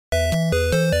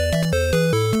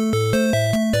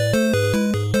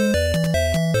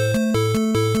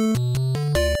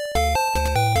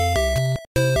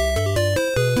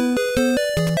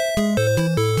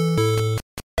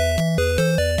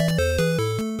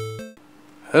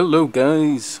Hello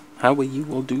guys, how are you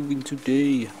all doing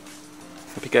today?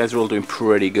 Hope you guys are all doing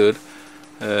pretty good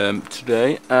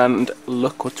today. And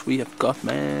look what we have got,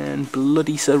 man.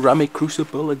 Bloody ceramic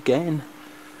crucible again.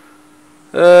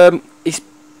 It's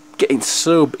getting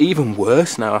so even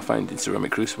worse now, I find, in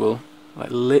ceramic crucible.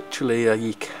 Like literally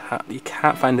you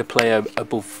can't find a player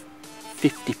above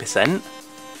 50%,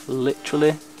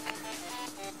 literally.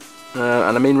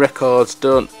 And I mean, records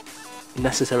don't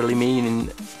necessarily mean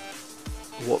in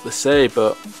what they say,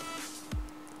 but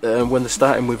when they're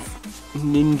starting with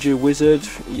Ninja Wizard,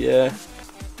 yeah,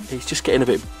 it's just getting a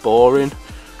bit boring.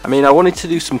 I mean, I wanted to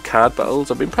do some card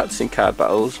battles. I've been practicing card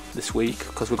battles this week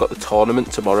because we've got the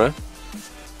tournament tomorrow.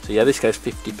 So yeah, this guy's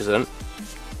 50%.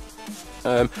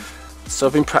 So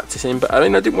I've been practicing, but I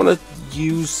mean, I didn't want to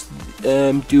use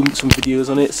do some videos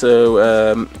on it,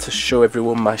 so to show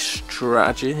everyone my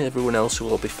strategy, everyone else who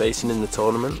will be facing in the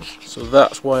tournament. So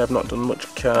that's why I've not done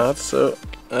much cards. So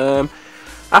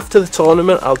after the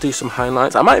tournament, I'll do some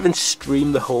highlights. I might even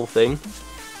stream the whole thing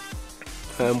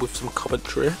with some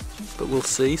commentary, but we'll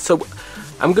see. So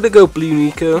I'm gonna go Bloon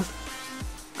Eco.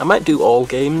 I might do all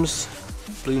games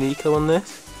Bloon Eco on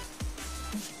this,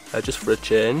 just for a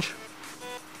change.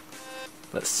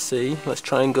 Let's see. Let's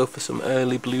try and go for some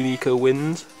early Bloon Eco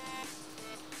wins.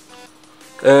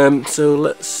 So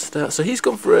let's start. So he's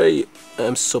gone for a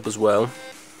sub as well.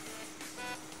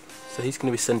 So he's going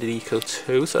to be sending Eco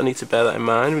 2. So I need to bear that in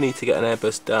mind. We need to get an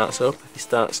airburst darts up if he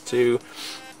starts to,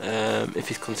 if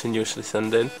he's continuously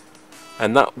sending.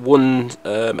 And that one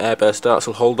airburst darts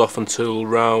will hold off until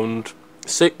round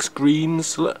 6 greens.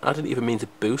 So I didn't even mean to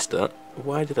boost that.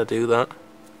 Why did I do that?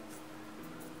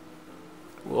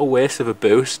 What a waste of a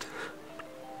boost.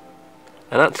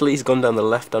 And actually he's gone down the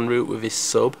left hand route with his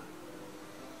sub,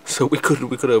 so we could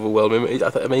overwhelm him.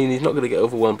 I mean, he's not going to get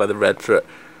overwhelmed by the red threat.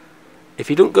 If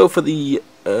he don't go for the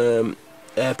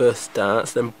airburst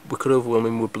darts, then we could overwhelm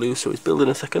him with blue. So he's building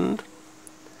a second.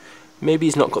 Maybe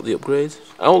he's not got the upgrades,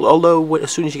 although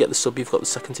as soon as you get the sub, you've got the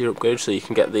second tier upgrade, so you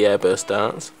can get the airburst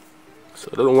darts.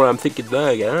 So I don't know what I'm thinking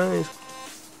there, guys.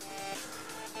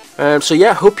 So yeah,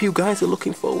 I hope you guys are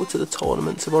looking forward to the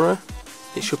tournament tomorrow.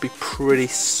 It should be pretty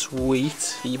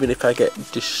sweet. Even if I get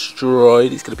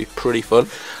destroyed, it's going to be pretty fun.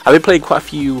 I've been playing quite a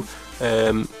few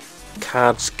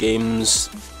cards games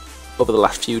over the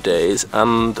last few days,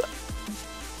 and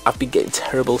I've been getting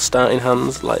terrible starting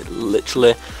hands, like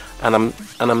literally. And I'm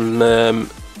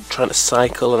trying to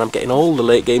cycle, and I'm getting all the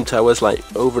late game towers like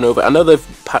over and over. I know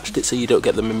they've patched it so you don't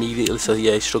get them immediately. So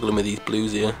yeah, he's struggling with these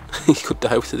blues here. He could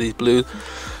die to these blues.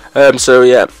 So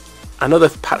yeah, I know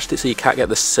they've patched it so you can't get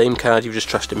the same card you've just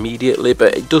trashed immediately,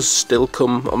 but it does still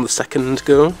come on the second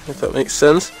go, if that makes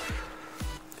sense.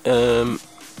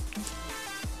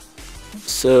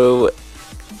 So,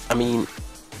 I mean,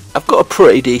 I've got a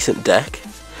pretty decent deck,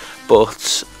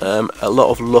 but a lot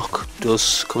of luck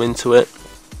does come into it.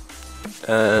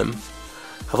 I've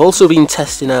also been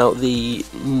testing out the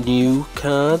new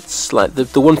cards, like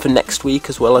the one for next week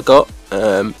as well. I got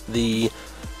the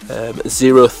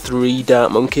 0-3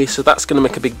 Dart Monkey, so that's going to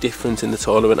make a big difference in the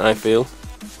tournament, I feel.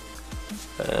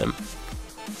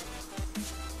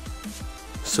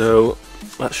 So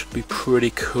that should be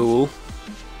pretty cool.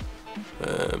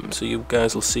 So you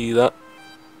guys will see that.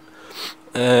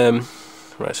 Right,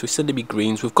 so we're sending me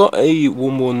greens. We've got a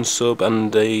 1-1 sub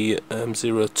and a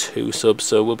 0-2 sub,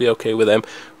 so we'll be okay with them.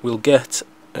 We'll get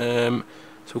so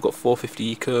we've got 450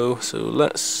 eco. So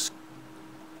let's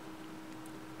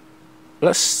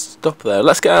stop there.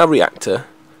 Let's get our reactor,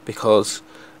 because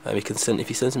he can send, if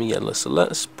he sends me yellow. So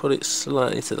let's put it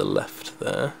slightly to the left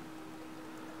there.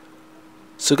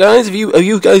 So guys, have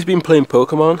you guys been playing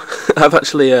Pokemon? I've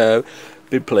actually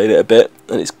been playing it a bit,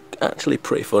 and it's actually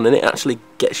pretty fun, and it actually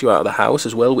gets you out of the house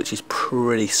as well, which is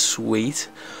pretty sweet.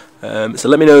 So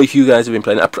let me know if you guys have been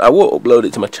playing it. I won't upload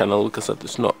it to my channel because I'm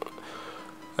just not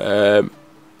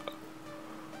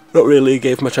really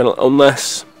gave my channel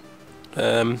unless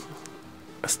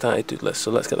I started to so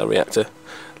let's get that reactor.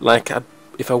 Like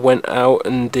if I went out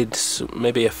and did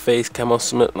maybe a face cam or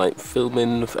something, like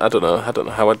filming, I don't know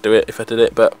how I'd do it if I did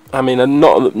it, but I mean, I'm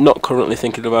not currently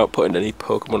thinking about putting any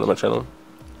Pokemon on my channel,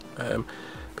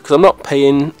 because I'm not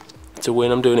paying to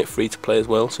win. I'm doing it free to play as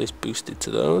well, so it's boosted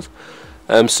to those.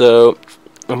 So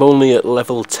I'm only at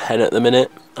level 10 at the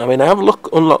minute. I mean, I have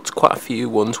unlocked quite a few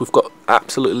ones. We've got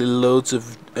absolutely loads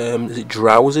of is it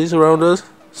drowsies around us?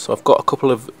 So I've got a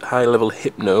couple of high level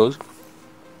hypnos.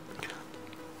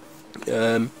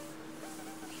 But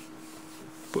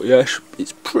yeah,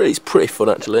 it's pretty fun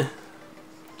actually.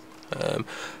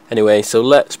 Anyway, so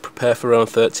let's prepare for round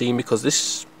 13, because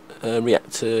this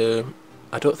reactor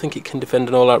I don't think it can defend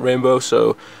an all-out rainbow,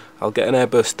 so I'll get an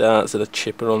airburst darts and a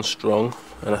chipper on strong,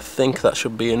 and I think that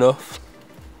should be enough.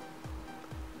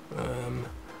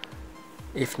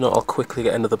 If not, I'll quickly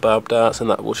get another barb darts, and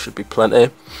that should be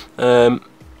plenty. I'll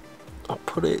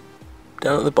put it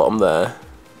down at the bottom there,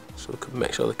 so we can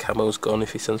make sure the camo's gone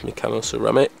if he sends me camo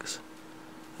ceramics.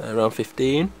 Around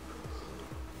 15.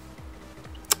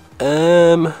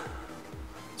 So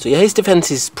yeah, his defense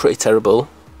is pretty terrible.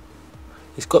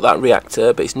 He's got that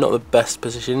reactor, but he's not the best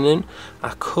positioning.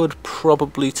 I could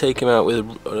probably take him out with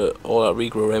an all-out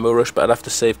regrow rainbow rush, but I'd have to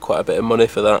save quite a bit of money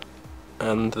for that,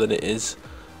 and then it is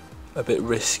a bit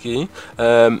risky.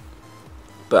 But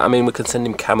I mean, we can send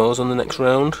him camos on the next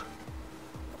round.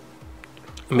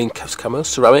 I mean, camos,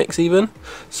 ceramics even.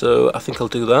 So I think I'll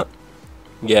do that.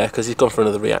 Yeah, because he's gone for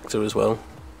another reactor as well.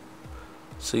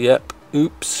 So yep,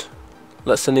 oops.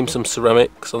 Let's send him some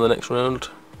ceramics on the next round.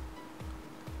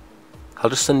 I'll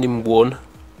just send him one.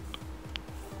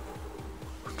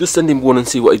 Just send him one and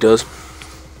see what he does.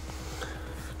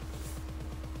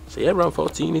 So yeah, round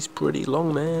 14 is pretty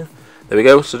long, man. There we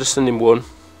go, so just send him one.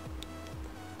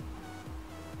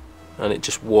 And it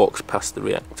just walks past the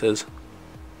reactors.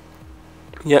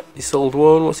 Yep, he sold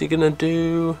one. What's he gonna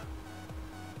do?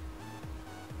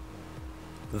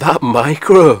 That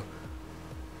micro!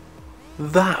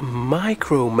 That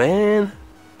micro, man!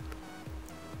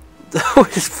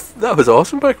 That was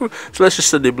awesome, micro. So let's just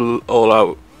send him all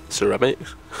out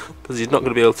ceramics, because he's not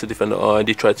going to be able to defend it. Oh, and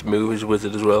he tried to move his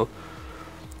wizard as well.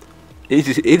 He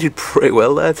did pretty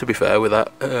well there, to be fair, with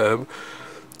that.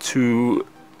 To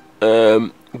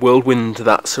whirlwind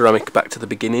that ceramic back to the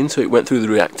beginning, so it went through the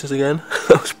reactors again.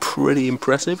 That was pretty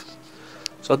impressive.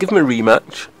 So I'll give him a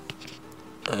rematch.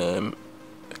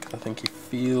 I think he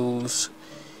feels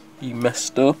he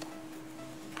messed up.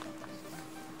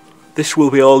 This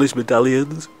will be all his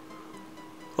medallions.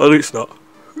 Oh, it's not.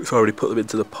 It's already put them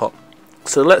into the pot.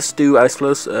 So let's do Ice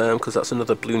Flows, because that's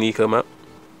another Bloon eco map.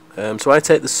 So I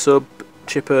take the sub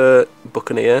chipper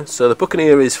Buccaneer. So the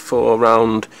Buccaneer is for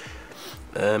round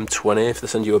 20 if they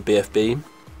send you a BFB.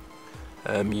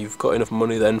 You've got enough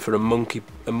money then for a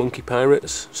monkey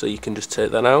pirates, so you can just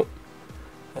take that out.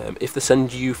 If they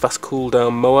send you fast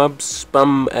cooldown Moabs,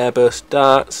 spam airburst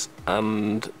darts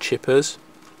and chippers.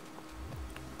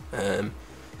 And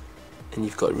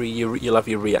you've got you'll have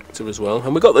your reactor as well,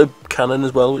 and we've got the cannon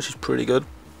as well, which is pretty good.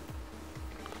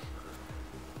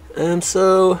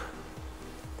 So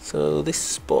this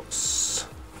spot's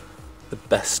the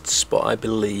best spot, I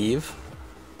believe.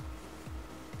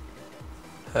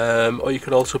 Or you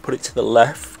could also put it to the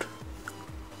left,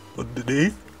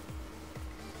 underneath.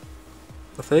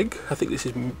 I think this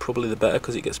is probably the better,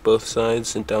 because it gets both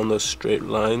sides and down those straight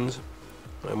lines.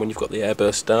 And when you've got the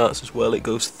airburst darts as well, it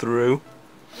goes through.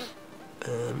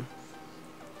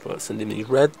 Let's send him these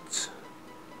reds.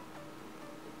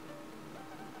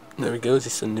 There he goes,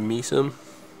 he's sending me some.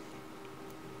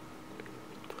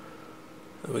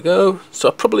 There we go. So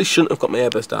I probably shouldn't have got my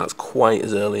airburst darts quite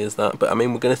as early as that, but I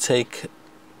mean, we're going to take...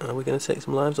 Are we going to take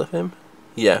some lives off him?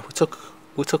 Yeah, we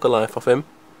took a life off him.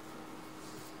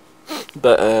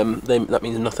 But that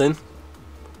means nothing.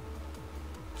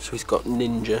 So he's got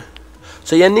Ninja.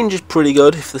 So yeah, Ninja's pretty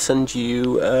good. If they send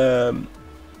you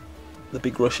the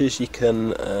big rushes, you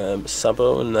can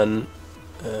sabo and then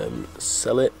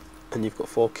sell it, and you've got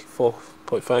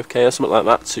 4.5k or something like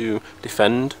that to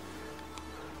defend.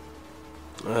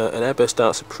 And airburst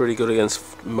darts are pretty good against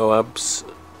Moabs.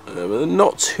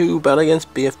 Not too bad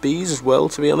against BFBs as well,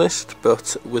 to be honest,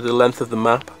 but with the length of the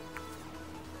map.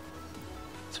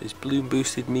 So he's Bloon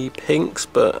boosted me pinks,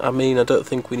 but I mean, I don't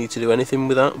think we need to do anything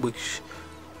with that. We've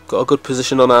got a good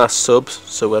position on our subs,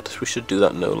 so we should do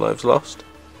that, no lives lost.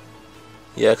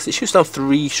 Yeah, because it shoots down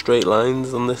 3 straight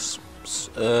lines on this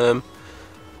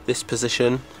this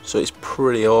position, so it's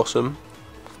pretty awesome.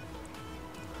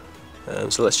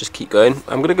 So let's just keep going.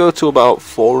 I'm going to go to about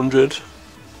 400,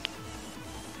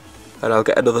 and I'll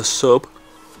get another sub.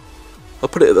 I'll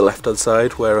put it at the left hand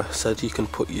side where I said you can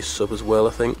put your sub as well,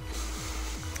 I think.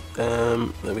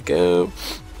 There we go.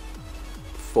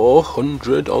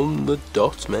 400 on the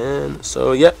dot, man.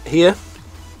 So yeah, here.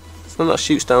 So that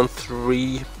shoots down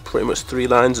pretty much 3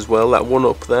 lines as well. That one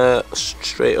up there,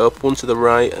 straight up, one to the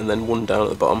right, and then one down at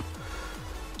the bottom.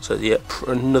 So yeah,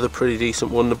 another pretty decent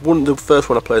one. The first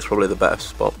one I played is probably the better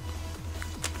spot.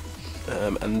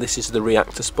 And this is the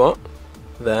reactor spot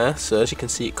there. So as you can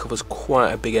see, it covers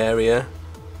quite a big area.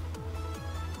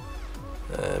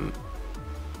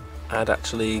 I'd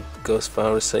actually go as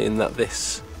far as saying that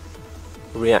this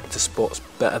reactor spot's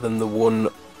better than the one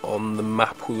on the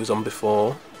map we was on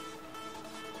before.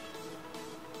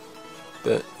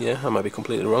 but yeah, I might be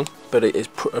completely wrong. But it is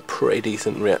a pretty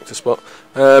decent reactor spot.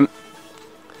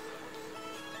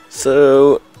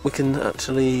 So we can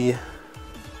actually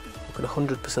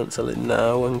 100% sell it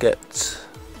now and get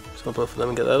so both of them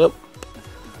and get that up.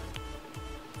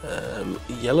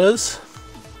 Yellows.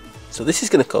 So this is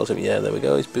going to cause him. Yeah, there we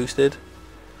go. He's boosted.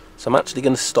 So I'm actually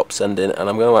going to stop sending, and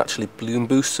I'm going to actually Bloon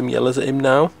boost some yellows at him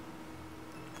now.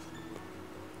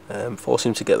 Force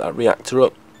him to get that reactor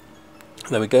up.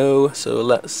 There we go. So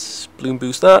let's Bloon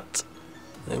boost that.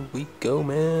 There we go,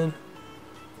 man.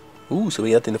 Ooh, so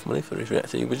he had enough money for his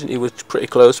reactor. He was pretty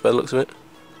close by the looks of it.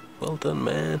 Well done,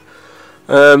 man.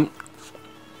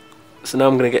 So now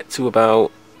I'm going to get to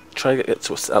about, try to get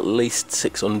to at least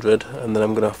 600, and then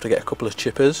I'm going to have to get a couple of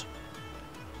chippers.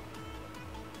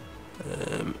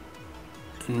 And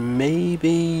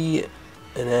maybe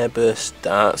an airburst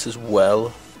darts as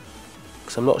well,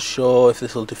 because I'm not sure if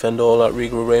this will defend all our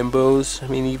Regal Rainbows. I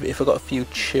mean, even if I got a few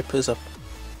chippers, I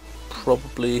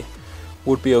probably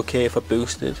would be okay if I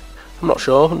boosted. I'm not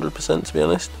sure 100% to be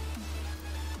honest,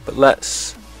 but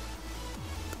let's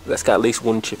get at least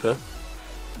one chipper.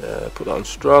 Put that on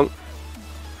strong.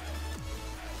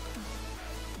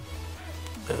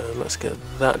 Let's get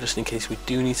that just in case we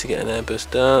do need to get an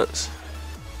airburst darts.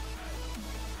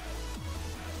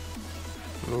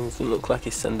 Doesn't look like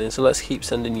he's sending, so let's keep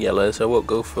sending yellows. I won't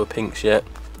go for pinks yet,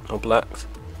 or blacks.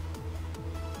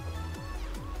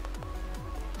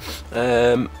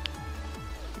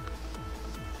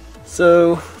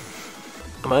 So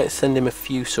I might send him a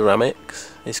few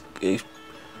ceramics. He's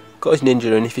got his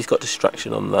ninja, and if he's got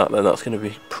distraction on that, then that's going to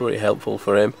be pretty helpful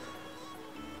for him.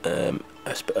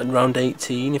 Around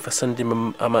 18, if I send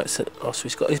him, I might send. Oh, so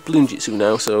he's got his Bloon Jitsu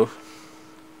now, so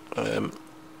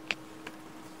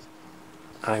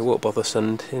I won't bother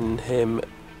sending him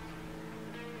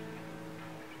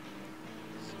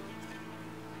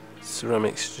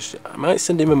ceramics. I might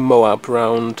send him a Moab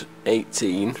round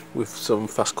 18 with some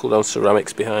fast cooldown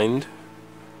ceramics behind,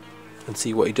 and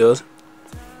see what he does.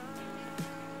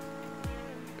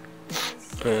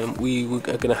 We are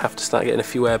going to have to start getting a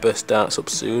few airburst darts up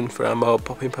soon for our Moab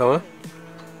popping power.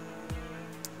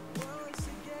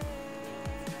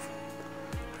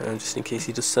 And just in case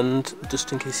he does send,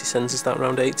 just in case he sends us that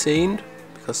round 18,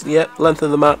 because yeah, length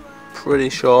of the map pretty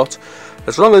short.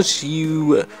 As long as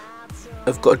you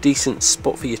have got a decent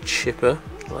spot for your chipper,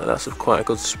 like that's quite a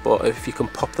good spot. If you can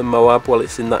pop the Moab while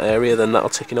it's in that area, then that'll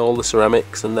take in all the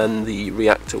ceramics, and then the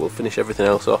reactor will finish everything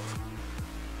else off.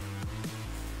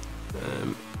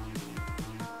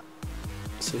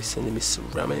 So he's sending me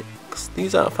ceramics.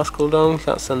 These aren't fast cooldown,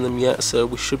 can't send them yet, so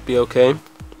we should be okay.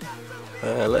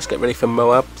 Let's get ready for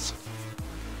Moabs.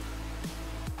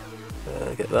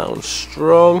 Get that on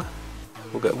strong.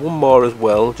 We'll get one more as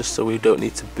well, just so we don't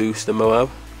need to boost the Moab.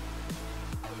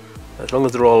 As long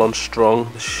as they're all on strong,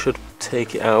 this should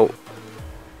take it out.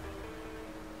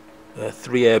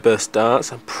 3 airburst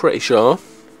darts, I'm pretty sure.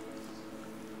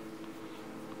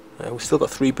 We've still got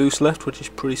 3 boosts left, which is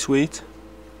pretty sweet.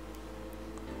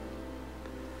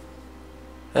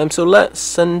 So let's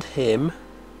send him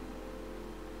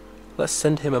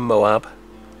a Moab,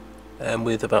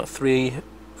 with about 3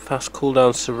 fast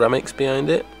cooldown ceramics behind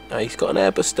it. He's got an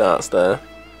airburst darts there,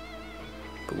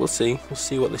 but we'll see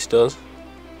what this does.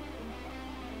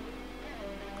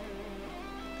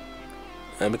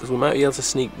 Because we might be able to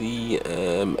sneak the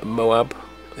Moab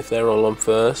if they're all on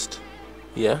first.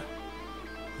 Yeah.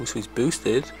 So he's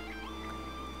boosted.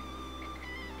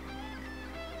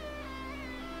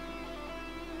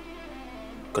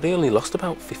 God, he only lost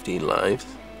about 15 lives.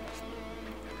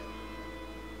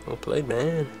 Well played,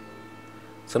 man.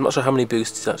 So I'm not sure how many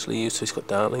boosts he's actually used, so he's got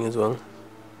Dartling as well.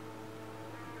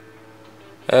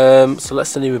 So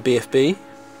let's send him a BFB.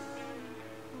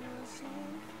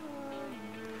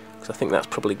 Because I think that's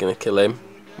probably going to kill him.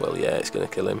 Well, yeah, it's going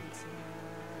to kill him.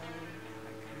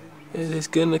 It is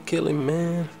going to kill him,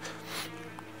 man.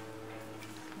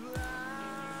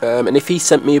 And if he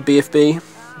sent me a BFB,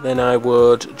 then I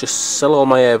would just sell all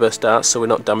my airburst darts so we're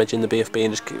not damaging the BFB,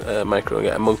 and just micro and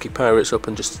get a Monkey Pirates up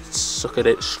and just suck at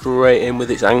it straight in with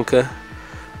its anchor.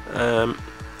 And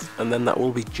then that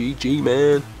will be GG,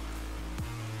 man.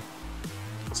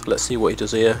 So let's see what he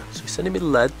does here. So he's sending me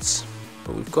leads,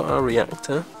 but we've got our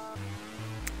reactor.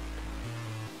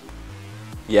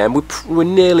 Yeah, and we're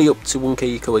nearly up to 1k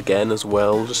eco again as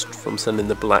well, just from sending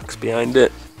the blacks behind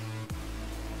it.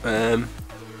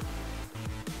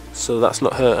 So that's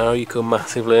not hurt our eco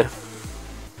massively,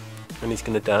 and he's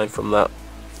going to die from that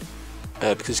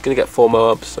because he's going to get 4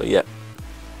 Moabs. So yeah,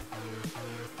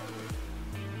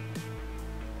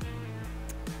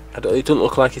 it doesn't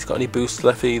look like he's got any boosts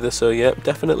left either. So yeah,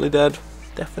 definitely dead.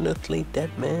 Definitely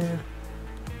dead, man.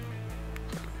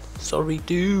 Sorry,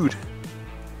 dude.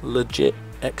 Legit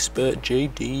expert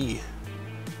JD.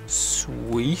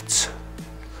 Sweet.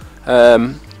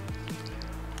 So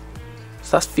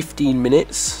that's 15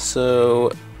 minutes.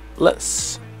 So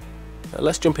let's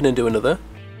jump in and do another.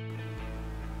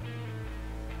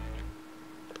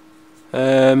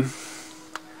 I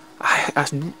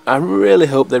really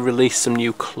hope they release some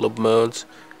new club modes.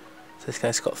 So this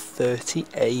guy's got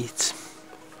 38.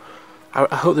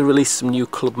 I hope they release some new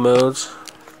club modes.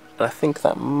 And I think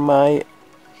that might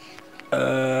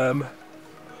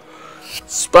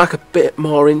spark a bit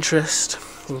more interest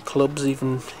in clubs,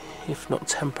 even if not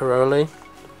temporarily.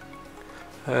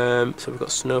 So we've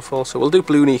got Snowfall. So we'll do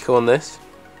Bloon Eco on this.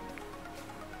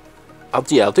 I'll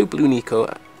do Bloon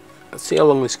Eco. Let's see how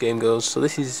long this game goes. So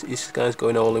this guy's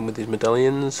going all in with his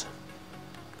medallions.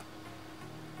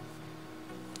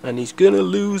 And he's gonna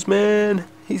lose, man.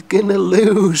 He's gonna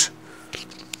lose.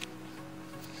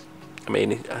 I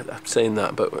mean, I'm saying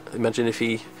that, but imagine if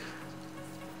he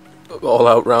all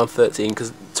out round 13.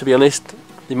 Because to be honest,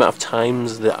 the amount of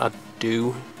times that I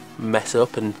do mess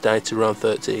up and die to round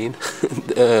 13,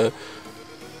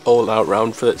 all out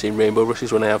round 13 rainbow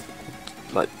rushes when I have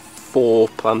like 4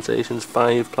 plantations,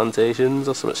 5 plantations,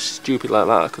 or something stupid like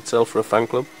that I could sell for a fan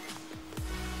club.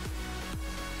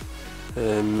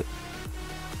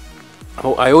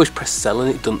 I always press sell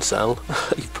and it doesn't sell.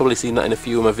 You've probably seen that in a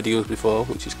few of my videos before,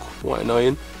 which is quite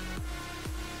annoying.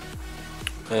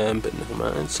 But never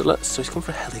mind. So he's come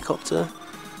for a helicopter.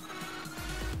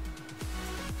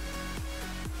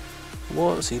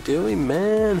 What's he doing,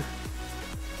 man?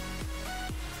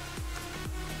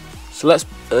 So let's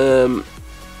I'm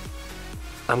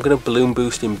gonna balloon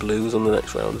boost in blues on the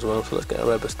next round as well. So let's get our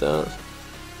Rebel starts,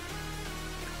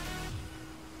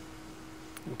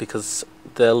 because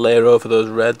they'll layer over those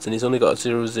reds, and he's only got a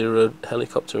 0-0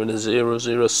 helicopter and a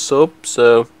 0-0 sub.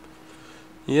 So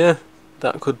yeah,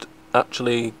 that could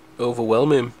actually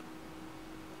overwhelm him.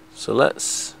 So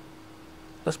let's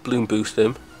balloon boost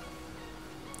him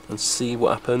and see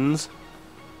what happens.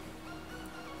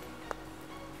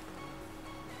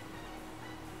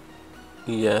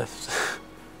 Yes,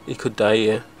 he could die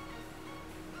here.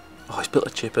 Oh, he's built a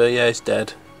chipper. Yeah, he's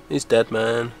dead. He's dead,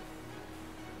 man.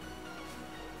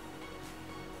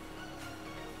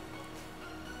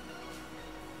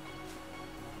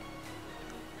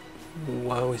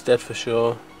 Wow, he's dead for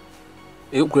sure.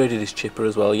 He upgraded his chipper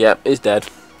as well. Yep, he's dead.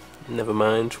 Never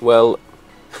mind. Well,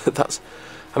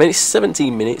 I mean, it's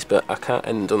 17 minutes, but I can't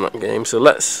end on that game. So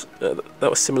let's. That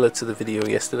was similar to the video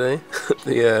yesterday.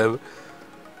 The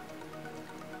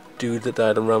dude that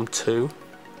died on round 2.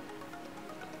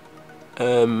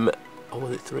 Or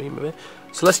was it 3 maybe?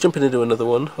 So let's jump in and do another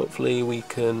one. Hopefully we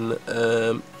can.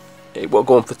 It won't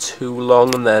go on for too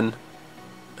long, and then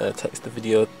take the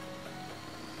video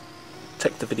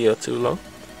too long.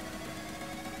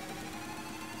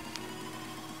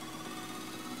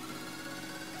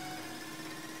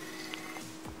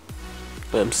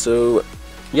 So,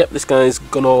 yep, this guy's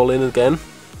gone all in again.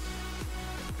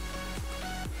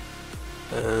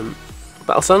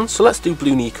 Battle Sands. So let's do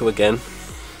Bloon Eco again.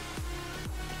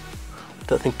 I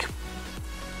don't think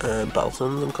Battle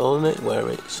Sands I'm calling it, where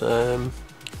it's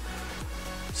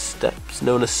steps,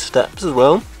 known as steps as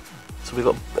well. So we've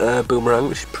got Boomerang,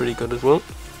 which is pretty good as well.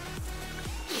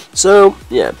 So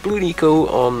yeah, Bloon Eco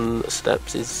on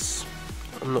steps is,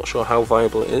 I'm not sure how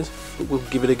viable it is, but we'll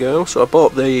give it a go. So I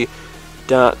bought the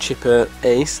Dart Chipper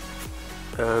Ace.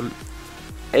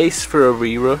 Ace for a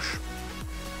rerush.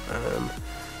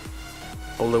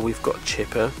 Although we've got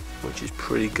Chipper, which is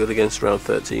pretty good against round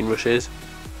 13 rushes.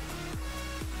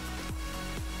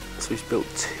 So he's built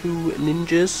 2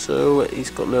 ninjas, so he's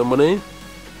got no money.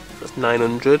 That's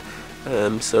 900.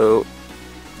 So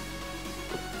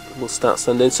we'll start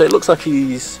sending. So it looks like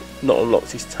he's not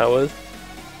unlocked his towers.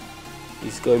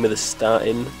 He's going with the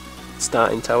starting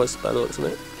towers by the looks of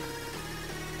it.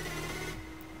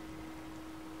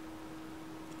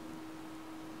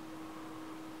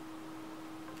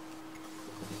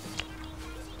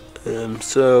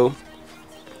 So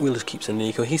we'll just keep sending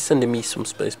Eco. He's sending me some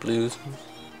Space Blues,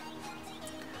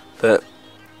 but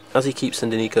as he keeps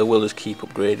sending Eco, we'll just keep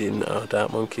upgrading our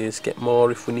Dark Monkeys, get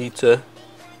more if we need to.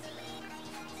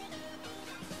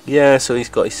 Yeah, so he's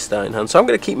got his starting hand. So I'm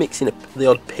going to keep mixing up the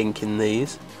odd pink in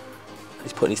these.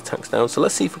 He's putting his tax down. So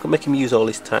let's see if we can make him use all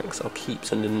his tax. I'll keep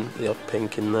sending the odd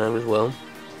pink in there as well.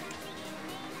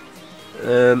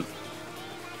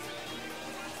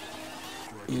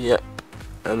 Yep.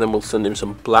 And then we'll send him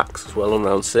some blacks as well on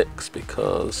round 6,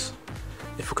 because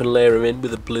if we can layer him in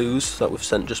with the blues that we've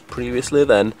sent just previously,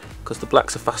 then, because the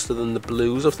blacks are faster than the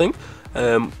blues, I think,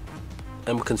 and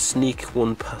we can sneak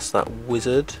one past that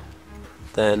wizard,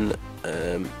 then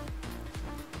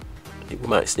we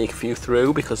might sneak a few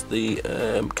through because the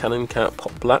cannon can't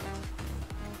pop black.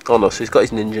 Oh no, so he's got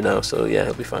his ninja now, so yeah,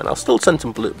 he'll be fine. I'll still send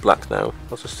some black now.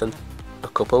 I'll just send a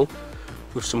couple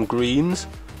with some greens.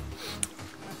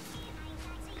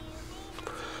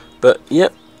 But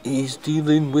yep, he's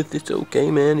dealing with it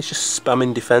okay, man. He's just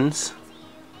spamming defense.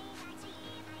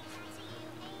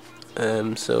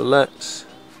 So let's...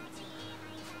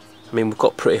 I mean, we've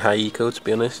got pretty high eco, to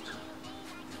be honest.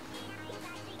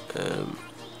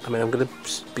 I mean, I'm going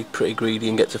to be pretty greedy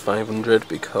and get to 500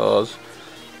 because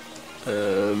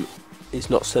he's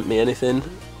not sent me anything,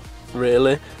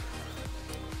 really.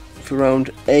 If around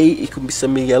 8, he could be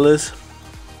sending me yellows.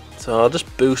 So I'll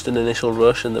just boost an initial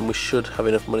rush and then we should have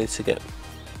enough money to get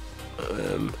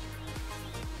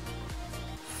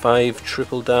 5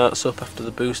 triple darts up after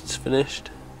the boost's finished.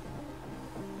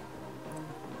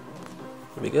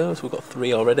 There we go, so we've got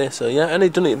 3 already. So yeah, and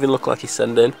it doesn't even look like he's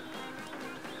sending.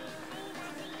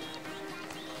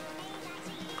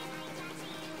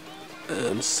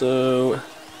 So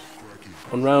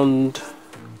on round,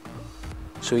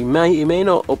 so he may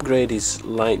not upgrade his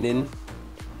lightning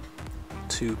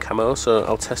to camo, so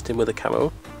I'll test him with a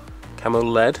camo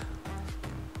lead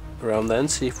around then,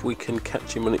 see if we can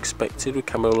catch him unexpected with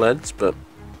camo leads. But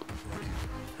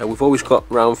we've always got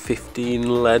round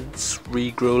 15 leads,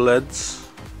 regrow leads,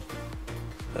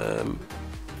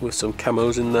 with some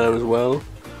camos in there as well.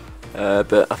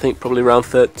 But I think probably round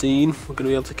 13 we're going to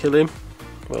be able to kill him.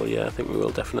 Well, yeah, I think we will,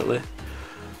 definitely.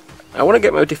 I want to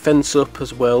get my defense up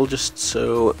as well, just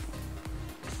so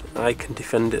I can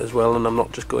defend it as well and I'm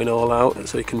not just going all out,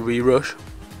 so he can re-rush.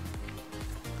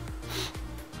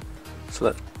 So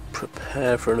let's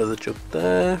prepare for another jug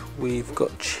there. We've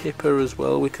got chipper as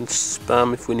well, we can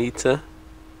spam if we need to.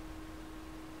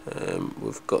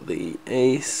 We've got the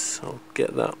ace, I'll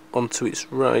get that onto its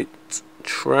right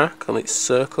track on its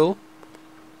circle.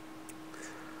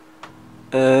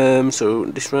 So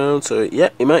this round, so yeah,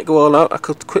 he might go all out. I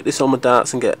could quit this on my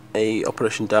darts and get a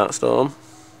Operation Dartstorm,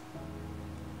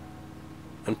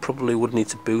 and probably would need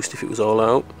to boost if it was all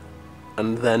out,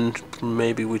 and then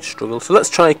maybe we'd struggle. So let's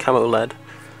try camo lead,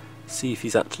 see if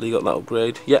he's actually got that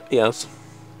upgrade. Yeah, he has.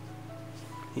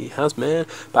 He has, man.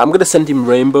 But I'm gonna send him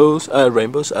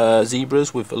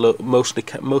zebras with mostly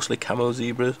camo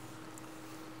zebras,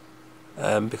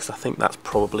 because I think that's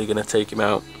probably gonna take him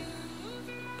out.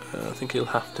 I think he'll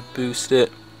have to boost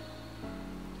it.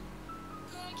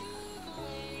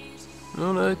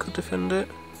 No, he could defend it.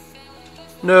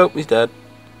 Nope, he's dead.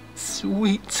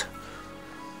 Sweet.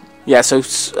 Yeah, so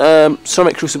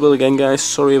Ceramic Crucible again, guys.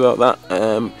 Sorry about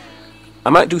that. I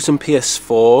might do some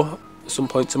PS4 at some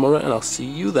point tomorrow, and I'll see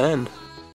you then.